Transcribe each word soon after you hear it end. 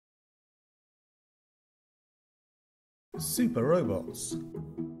Super robots.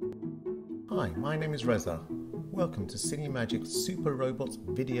 Hi, my name is Reza. Welcome to Cinemagic Super Robots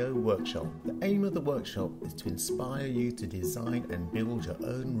video workshop. The aim of the workshop is to inspire you to design and build your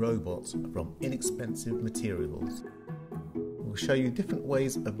own robots from inexpensive materials. We'll show you different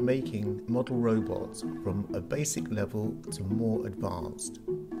ways of making model robots from a basic level to more advanced.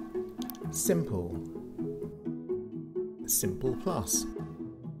 Simple. Simple plus.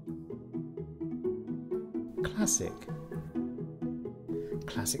 Classic.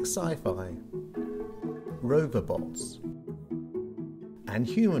 Classic sci-fi. Rover bots. And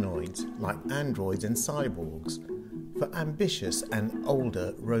humanoids like androids and cyborgs for ambitious and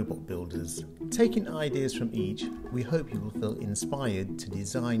older robot builders. Taking ideas from each, we hope you will feel inspired to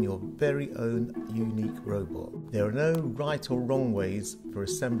design your very own unique robot. There are no right or wrong ways for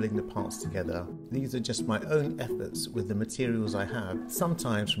assembling the parts together. These are just my own efforts with the materials I have,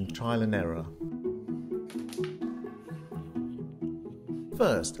 sometimes from trial and error.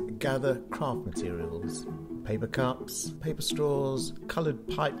 First, gather craft materials. Paper cups, paper straws, coloured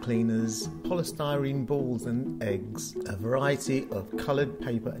pipe cleaners, polystyrene balls and eggs, a variety of coloured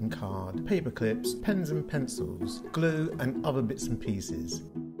paper and card, paper clips, pens and pencils, glue and other bits and pieces.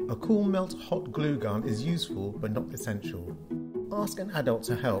 A cool melt hot glue gun is useful but not essential. Ask an adult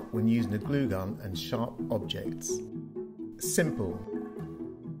to help when using a glue gun and sharp objects. Simple.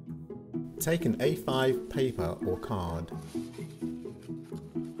 Take an A5 paper or card.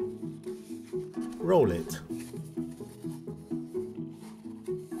 Roll it.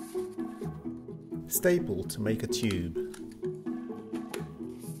 Staple to make a tube.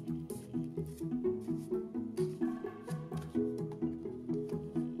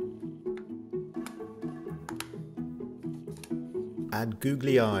 Add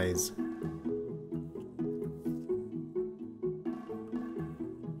googly eyes.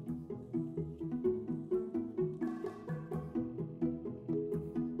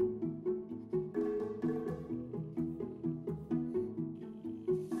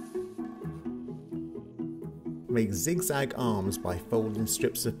 Make zigzag arms by folding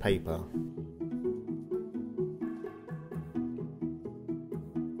strips of paper.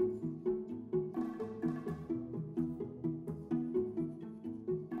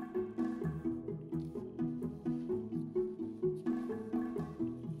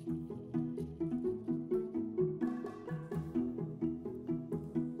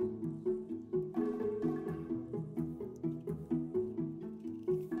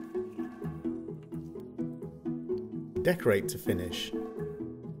 Decorate to finish.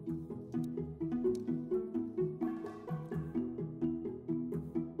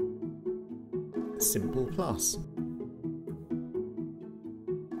 Simple plus.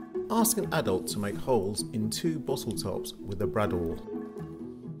 Ask an adult to make holes in 2 bottle tops with a bradawl.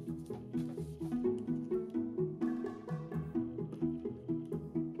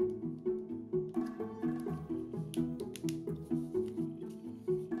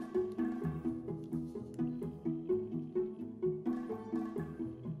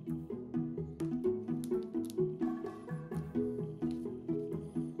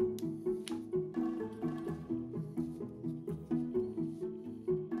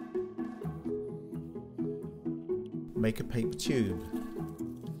 Make a paper tube.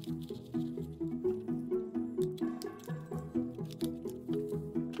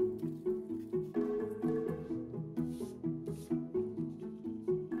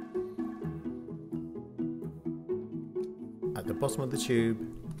 At the bottom of the tube,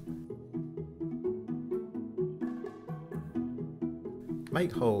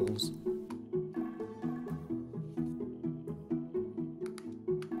 make holes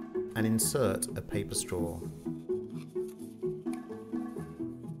and insert a paper straw.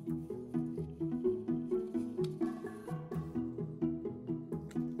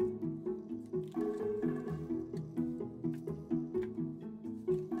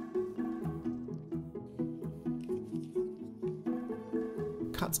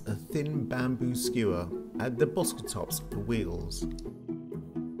 Cut a thin bamboo skewer, add the bottle tops for wheels.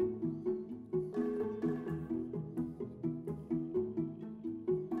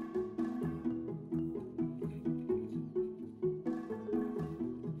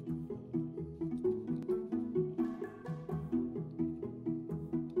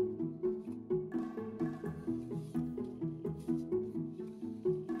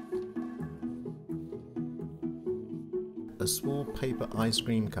 A small paper ice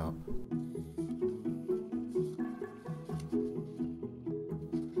cream cup.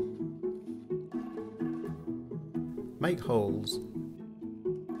 Make holes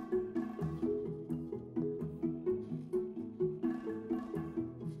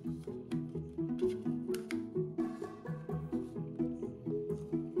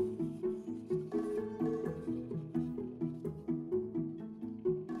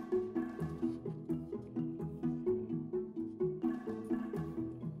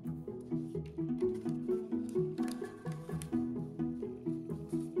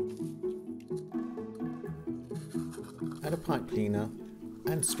and a pipe cleaner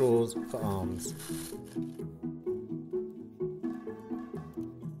and straws for arms.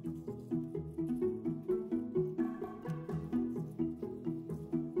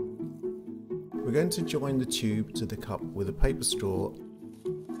 We're going to join the tube to the cup with a paper straw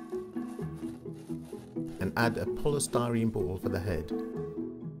and add a polystyrene ball for the head.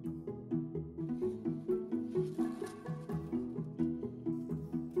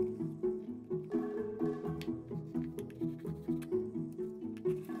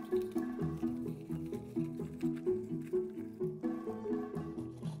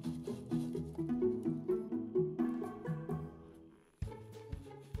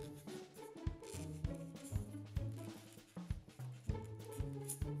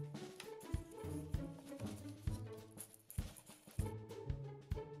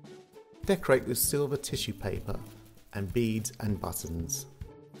 Decorate with silver tissue paper and beads and buttons.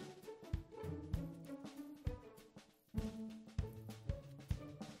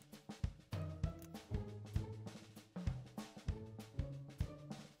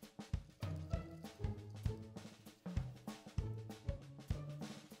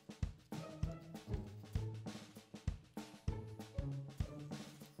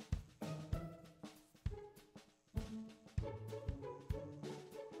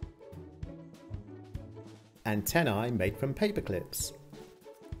 Antennae made from paper clips.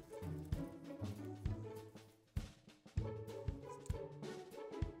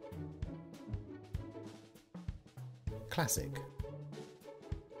 Classic.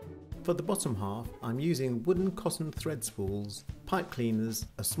 For the bottom half, I'm using wooden cotton thread spools, pipe cleaners,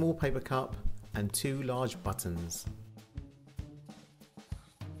 a small paper cup and 2 large buttons.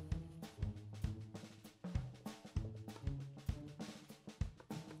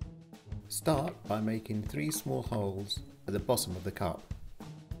 Start by making 3 small holes at the bottom of the cup.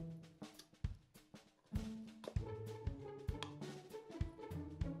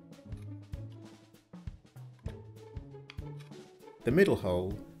 The middle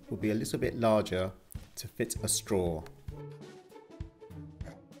hole will be a little bit larger to fit a straw.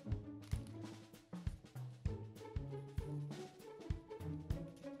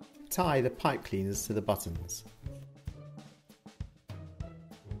 Tie the pipe cleaners to the buttons.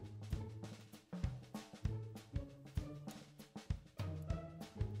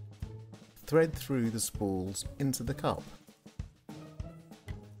 Thread through the spools into the cup.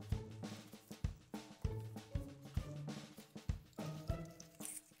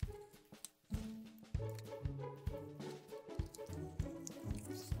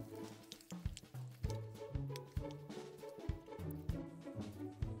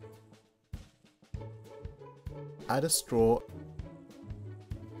 Add a straw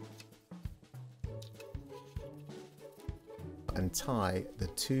and tie the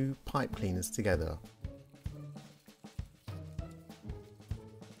 2 pipe cleaners together.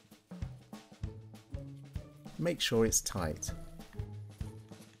 Make sure it's tight.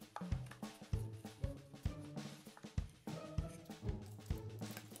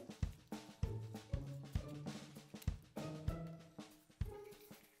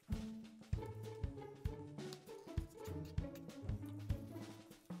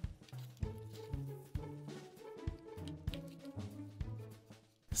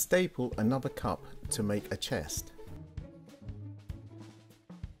 Staple another cup to make a chest.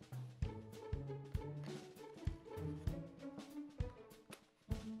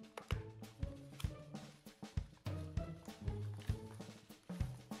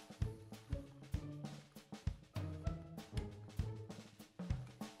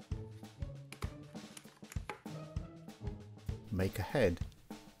 Make a head.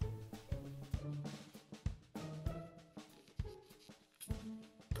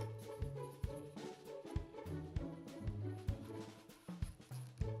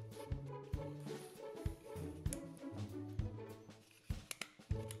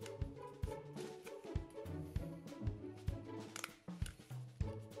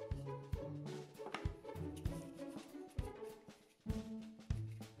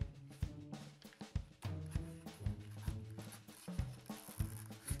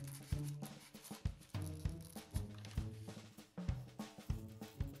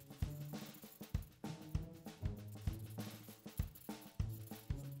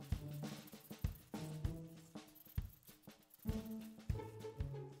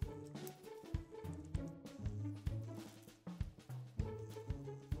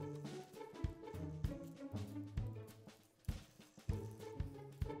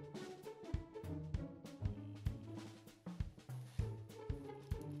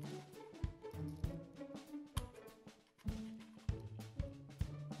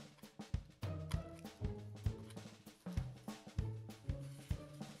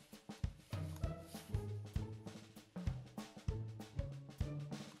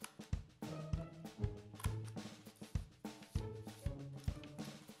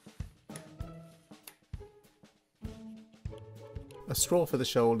 a straw for the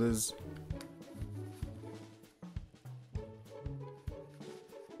shoulders,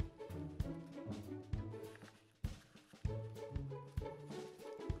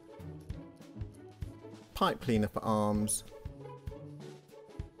 pipe cleaner for arms,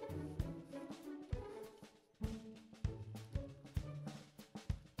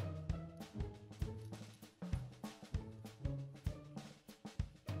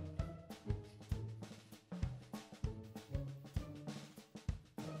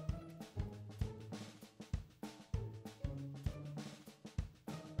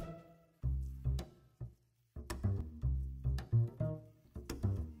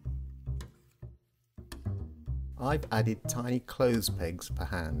 I've added tiny clothes pegs for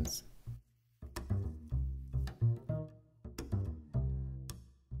hands.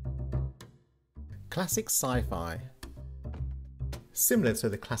 Classic sci-fi. Similar to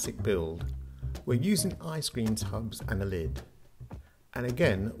the classic build, we're using ice cream tubs and a lid. And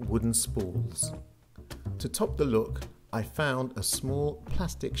again, wooden spools. To top the look, I found a small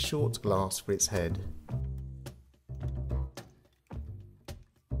plastic short glass for its head.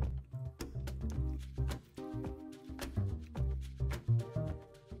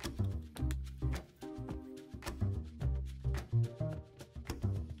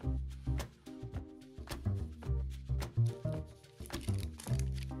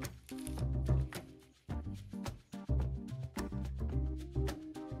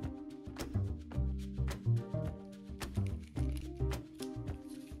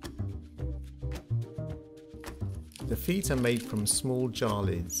 The feet are made from small jar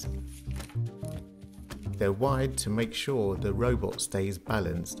lids. They're wide to make sure the robot stays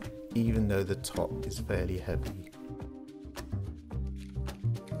balanced even though the top is fairly heavy.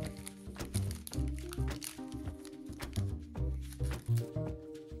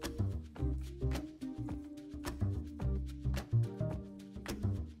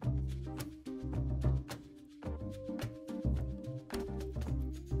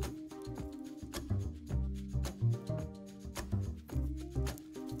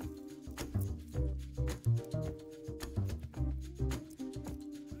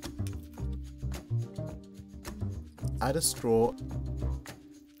 Add a straw,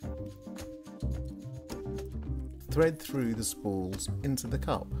 thread through the spools into the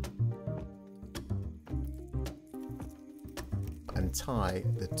cup, and tie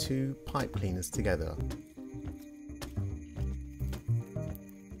the two pipe cleaners together.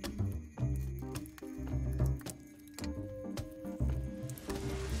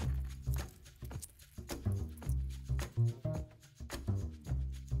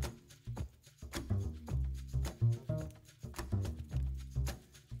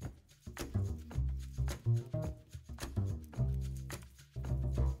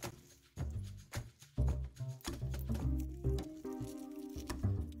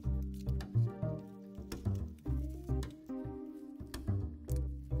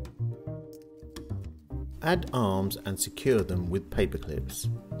 Add arms and secure them with paper clips.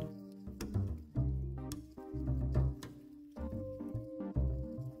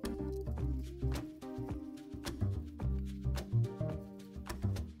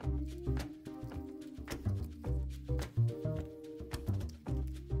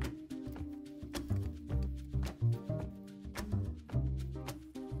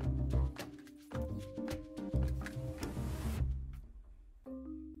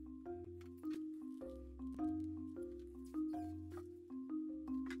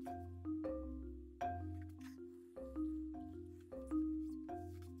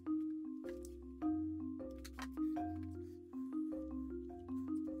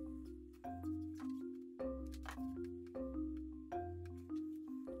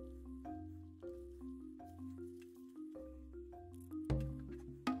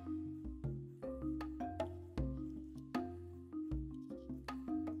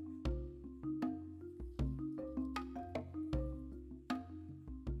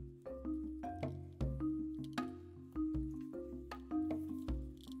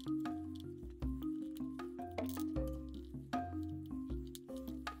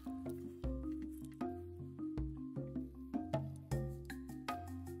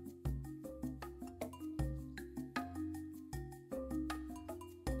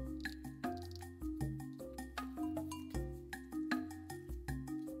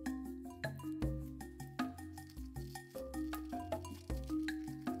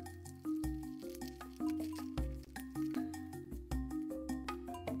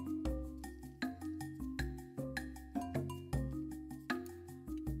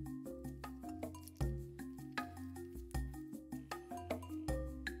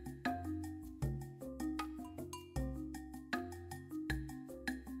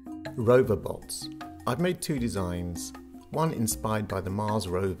 Rover bots. I've made two designs, one inspired by the Mars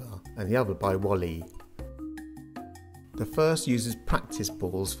rover and the other by Wall-E. The first uses practice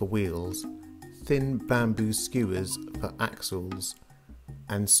balls for wheels, thin bamboo skewers for axles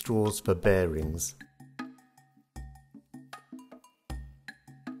and straws for bearings.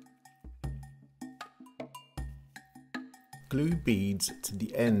 Glue beads to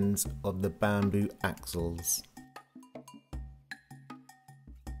the ends of the bamboo axles.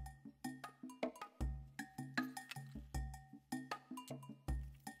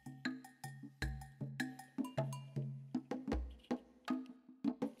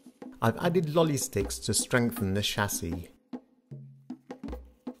 I've added lolly sticks to strengthen the chassis.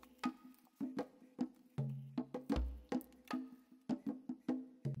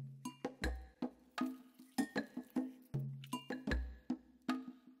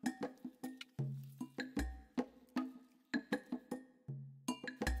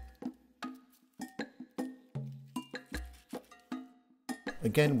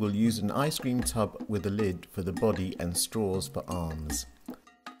 Again, we'll use an ice cream tub with a lid for the body and straws for arms.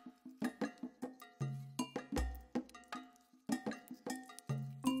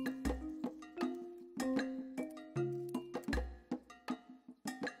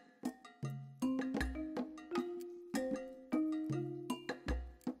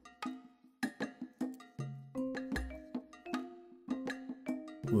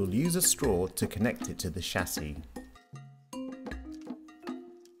 We'll use a straw to connect it to the chassis.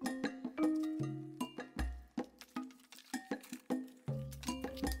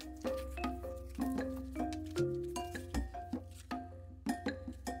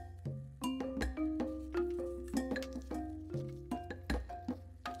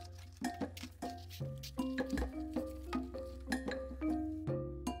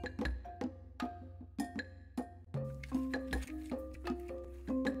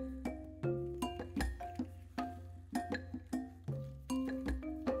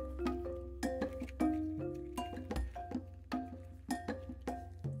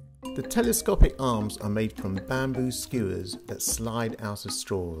 The telescopic arms are made from bamboo skewers that slide out of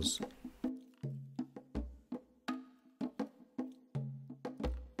straws.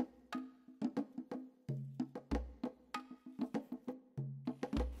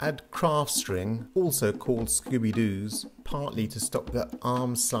 Add craft string, also called Scooby-Doos, partly to stop the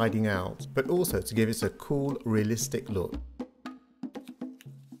arms sliding out, but also to give it a cool, realistic look.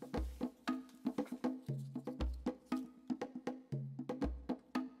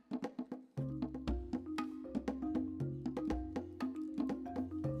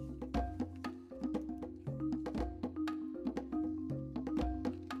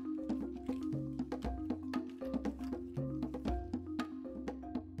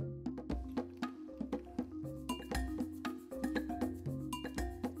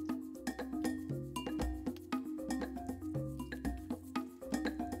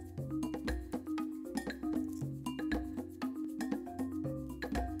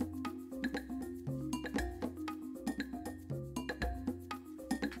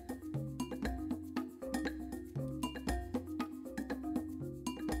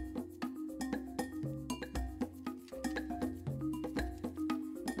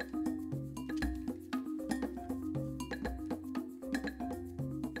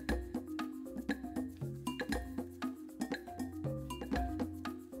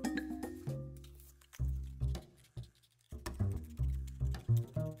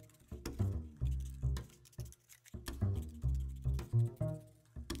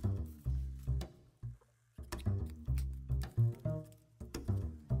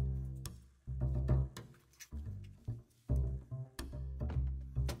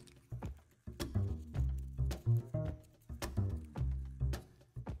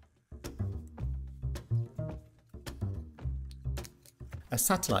 A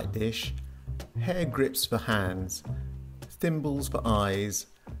satellite dish, hair grips for hands, thimbles for eyes,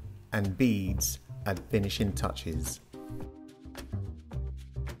 and beads add finishing touches.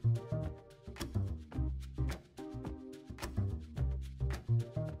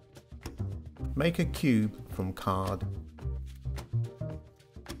 Make a cube from card.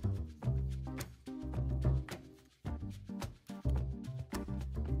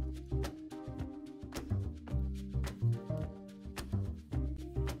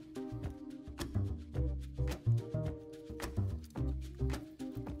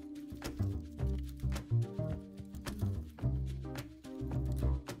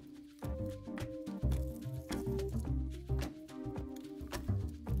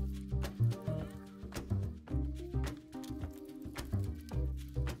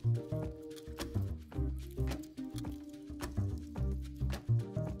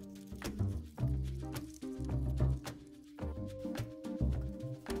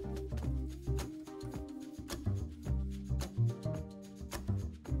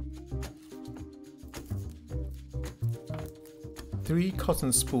 3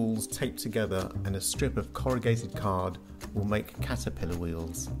 cotton spools taped together and a strip of corrugated card will make caterpillar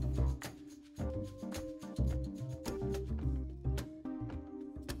wheels.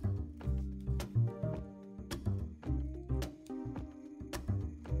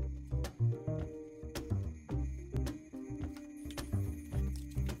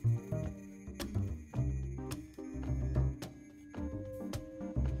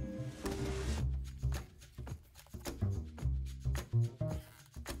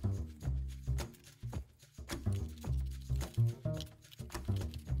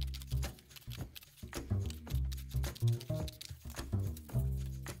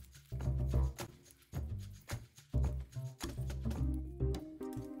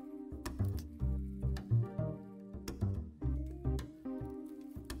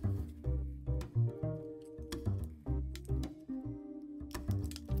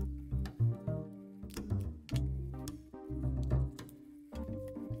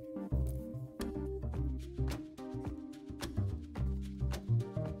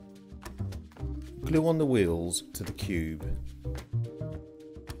 Glue on the wheels to the cube.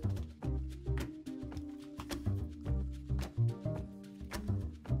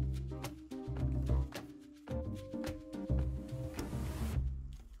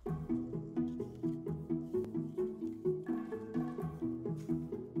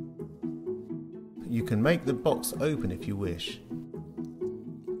 You can make the box open if you wish.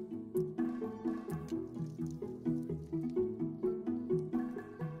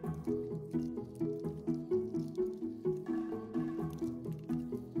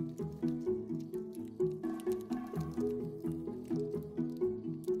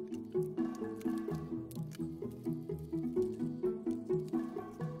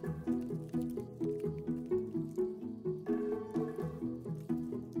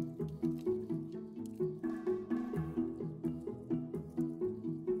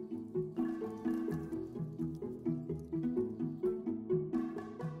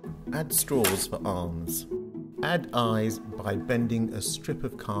 Add straws for arms. Add eyes by bending a strip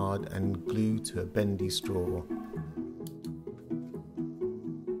of card and glue to a bendy straw.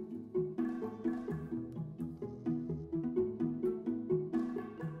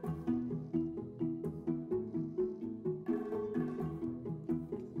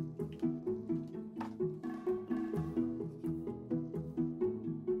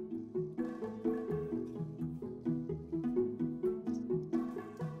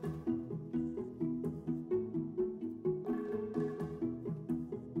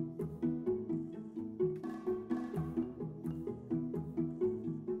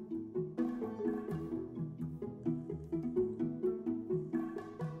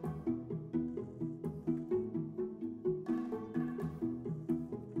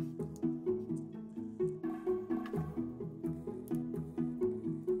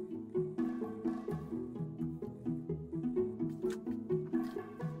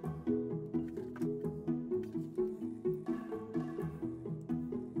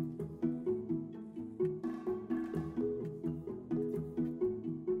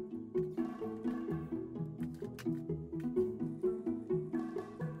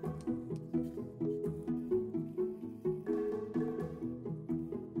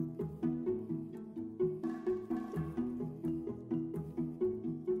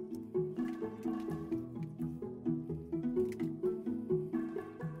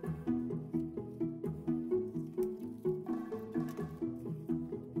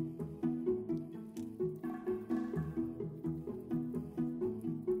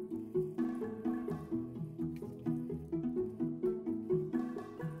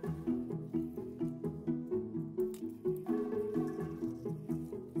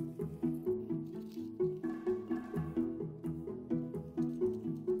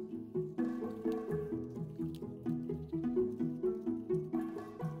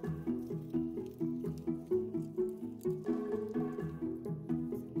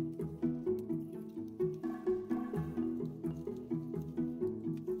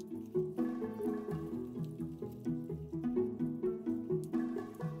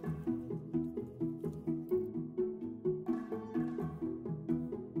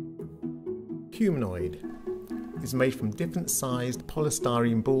 Humanoid is made from different sized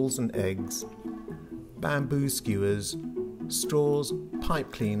polystyrene balls and eggs, bamboo skewers, straws,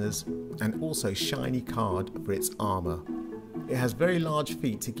 pipe cleaners, and also shiny card for its armour. It has very large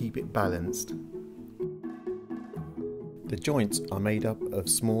feet to keep it balanced. The joints are made up of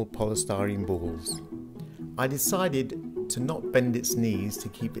small polystyrene balls. I decided to not bend its knees to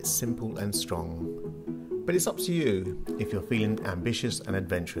keep it simple and strong, but it's up to you if you're feeling ambitious and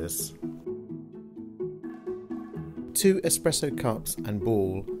adventurous. 2 espresso cups and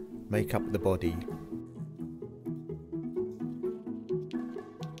ball make up the body.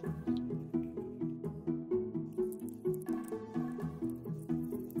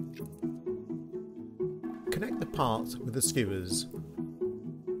 Connect the parts with the skewers.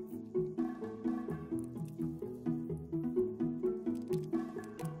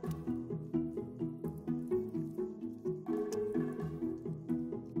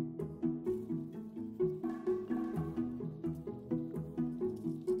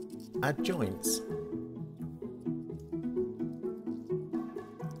 Add joints.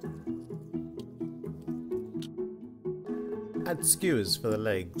 Add skewers for the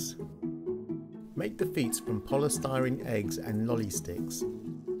legs. Make the feet from polystyrene eggs and lolly sticks.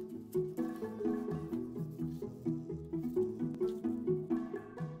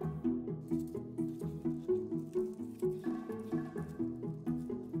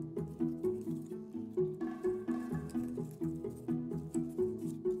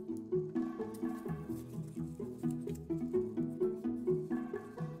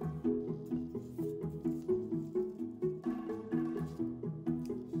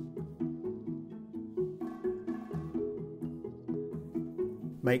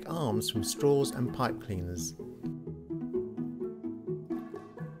 Make arms from straws and pipe cleaners.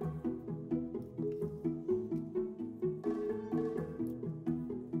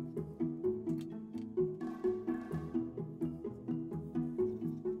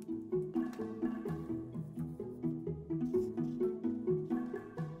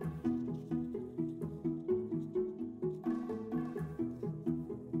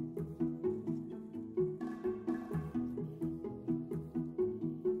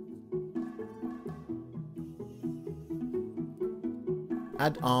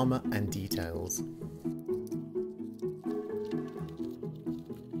 Add armour and details.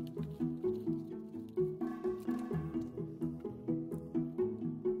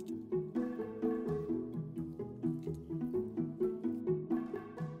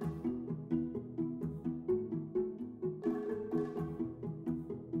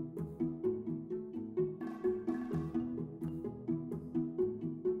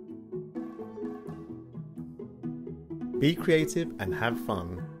 Be creative and have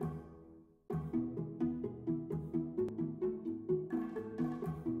fun.